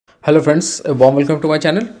Hello friends, a warm welcome to my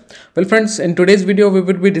channel. Well friends, in today's video we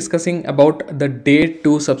will be discussing about the day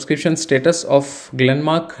 2 subscription status of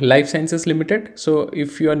Glenmark Life Sciences Limited. So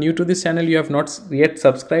if you are new to this channel, you have not yet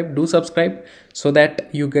subscribed, do subscribe so that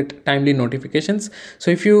you get timely notifications.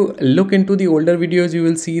 So if you look into the older videos, you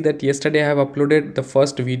will see that yesterday I have uploaded the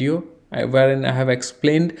first video wherein I have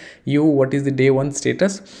explained you what is the day 1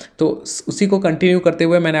 status. तो उसी को continue करते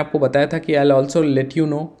हुए मैंने आपको बताया था कि I'll also let you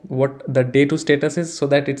know what the day 2 status is so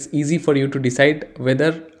that it's easy for you to decide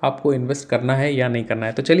whether आपको इन्वेस्ट करना है या नहीं करना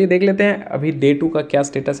है. तो चलिए देख लेते हैं अभी डे 2 का क्या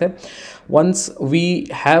स्टेटस है. Once we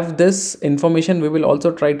have this information, we will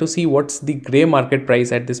also try to see what's the grey market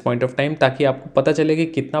price at this point of time, ताकि आपको पता चले कि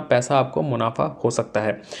कितना पैसा आपको मुनाफा हो सकता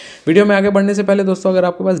है. वीडियो में आगे बढ़ने से पहले दोस्तों, अगर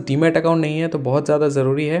आपके पास डीमैट अकाउंट नहीं है तो बहुत ज़्यादा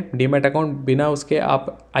ज़रूरी है. डीमैट अकाउंट बिना उसके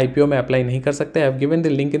आप IPO में अप्लाई नहीं कर सकते. I have given the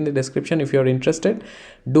link in the description. If you are interested,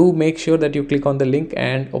 do make sure that you click on the link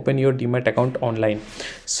and open your Demat account online.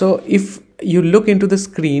 So if you look into the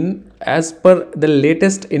screen, as per the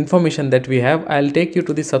latest information that we have, I'll take you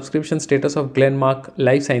to the subscription status of Glenmark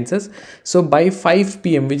Life Sciences. So by 5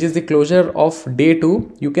 p.m, which is the closure of day 2,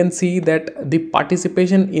 you can see that the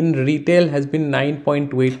participation in retail has been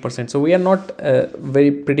 9.28%. So we are not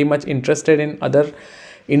pretty much interested in other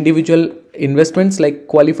individual investments. Like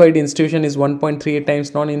qualified institution is 1.38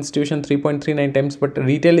 times, non-institution 3.39 times, but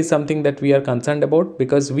retail is something that we are concerned about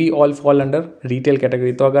because we all fall under retail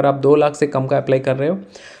category. तो अगर आप 2 लाख से कम का apply कर रहे हो,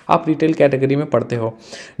 आप retail category में पढ़ते हो.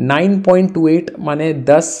 9.28 माने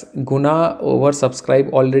 10 गुना ओवर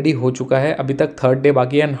सब्सक्राइब ऑलरेडी हो चुका है. अभी तक थर्ड डे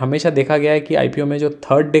बाकी है. हमेशा देखा गया है कि IPO में जो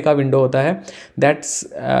थर्ड डे का विंडो होता है, that's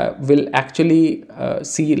will actually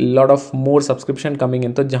see lot of more subscription coming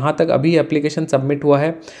in. तो जहाँ तक अभी एप्लीकेशन सबमिट हुआ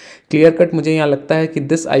है, क्लियर कट मुझे यहाँ लगता है कि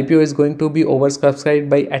this IPO is going to be over subscribe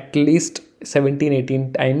by at least 17-18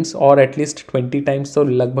 times और एटलीस्ट 20 टाइम्स. तो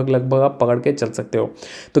लगभग आप पकड़ के चल सकते हो.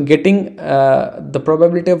 तो getting the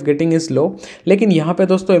probability of getting is low. लेकिन यहाँ पे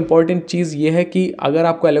दोस्तों इंपॉर्टेंट चीज़ ये है कि अगर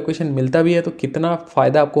आपको एलोकेशन मिलता भी है तो कितना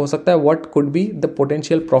फ़ायदा आपको हो सकता है. What could be the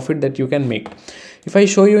potential profit that you can make. If I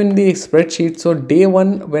show you in the spreadsheet, so day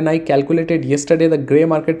 1 when I calculated yesterday, the grey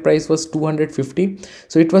market price was 250.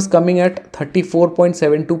 So it was coming at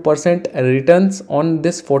 34.72% returns on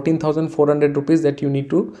this 14,400 rupees that you need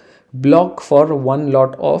to block for one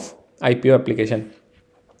lot of IPO application.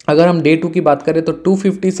 अगर हम day 2 की बात करें तो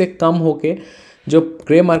 250 से कम होके जो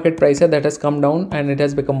grey market price है that has come down and it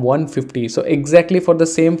has become 150. So exactly for the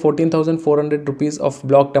same 14,400 rupees of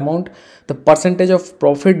blocked amount, the percentage of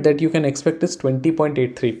profit that you can expect is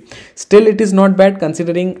 20.83. Still it is not bad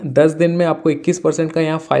considering 10 दिन में आपको 21% का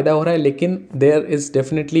यहाँ फ़ायदा हो रहा है. लेकिन there is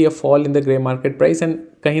definitely a fall in the grey market price and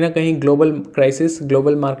कहीं ना कहीं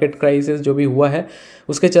ग्लोबल मार्केट क्राइसिस जो भी हुआ है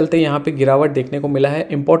उसके चलते यहाँ पे गिरावट देखने को मिला है.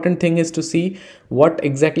 Important thing is to see what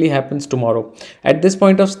exactly happens tomorrow. At this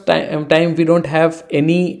point of time we don't have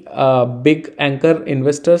any big anchor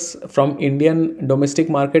investors from Indian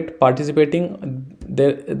domestic market participating.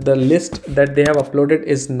 The list that they have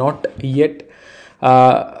uploaded is not yet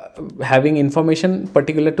having information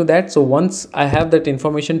particular to that. So once I have that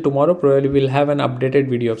information tomorrow, probably we'll have an updated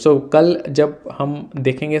video. So कल जब हम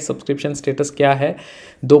देखेंगे subscription status क्या है,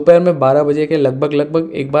 दोपहर में 12 बजे के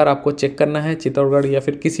लगभग एक बार आपको चेक करना है चित्तौड़गढ़ या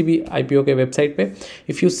फिर किसी भी IPO के वेबसाइट पे.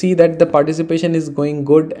 If you see that the participation is going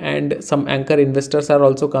good and some anchor investors are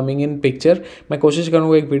also coming in picture, मैं कोशिश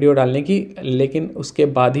करूँगा एक वीडियो डालने की, लेकिन उसके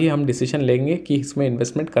बाद ही हम डिसीजन लेंगे कि इसमें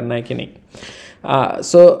इन्वेस्टमेंट करना है कि नहीं.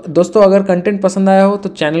 सो दोस्तों, अगर कंटेंट पसंद आया हो तो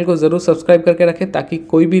चैनल को ज़रूर सब्सक्राइब करके रखें ताकि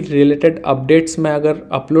कोई भी रिलेटेड अपडेट्स मैं अगर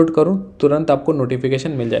अपलोड करूं तुरंत आपको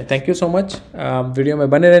नोटिफिकेशन मिल जाए. Thank you so much video में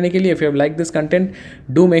बने रहने के लिए. If you have like this content,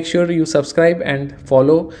 do make sure you subscribe and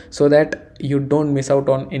follow so that you don't miss out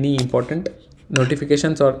on any important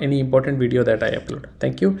notifications or any important video that I upload.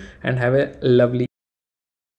 Thank you and have a lovely